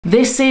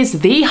This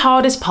is the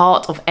hardest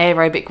part of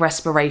aerobic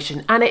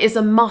respiration, and it is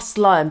a must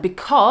learn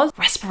because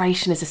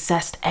respiration is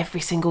assessed every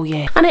single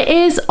year. And it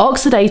is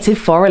oxidative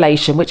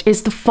phosphorylation, which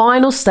is the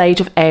final stage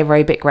of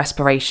aerobic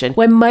respiration,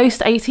 where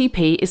most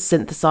ATP is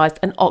synthesized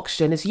and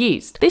oxygen is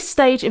used. This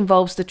stage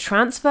involves the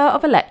transfer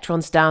of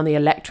electrons down the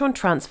electron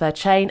transfer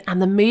chain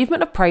and the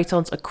movement of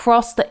protons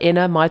across the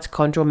inner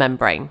mitochondrial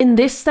membrane. In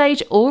this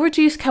stage, all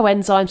reduced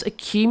coenzymes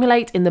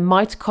accumulate in the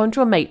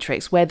mitochondrial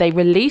matrix, where they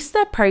release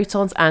their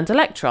protons and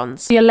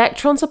electrons. The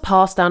electrons are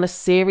passed down a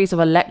series of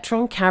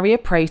electron carrier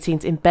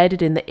proteins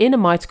embedded in the inner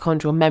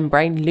mitochondrial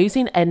membrane,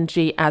 losing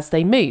energy as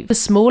they move. The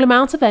small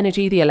amount of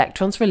energy the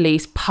electrons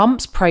release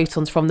pumps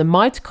protons from the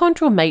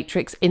mitochondrial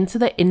matrix into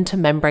the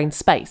intermembrane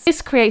space.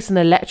 This creates an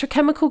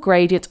electrochemical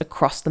gradient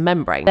across the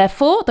membrane.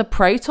 Therefore, the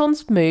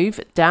protons move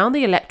down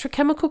the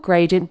electrochemical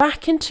gradient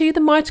back into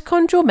the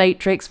mitochondrial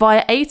matrix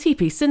via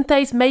ATP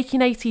synthase, making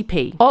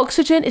ATP.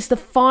 Oxygen is the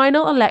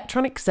final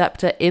electron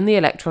acceptor in the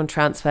electron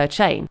transfer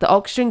chain. The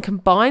oxygen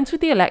combines with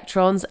the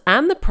electrons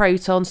and the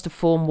protons to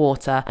form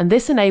water, and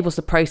this enables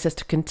the process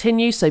to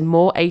continue so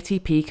more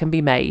ATP can be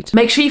made.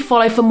 Make sure you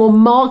follow for more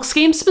mark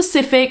scheme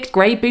specific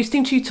grade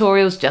boosting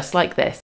tutorials just like this.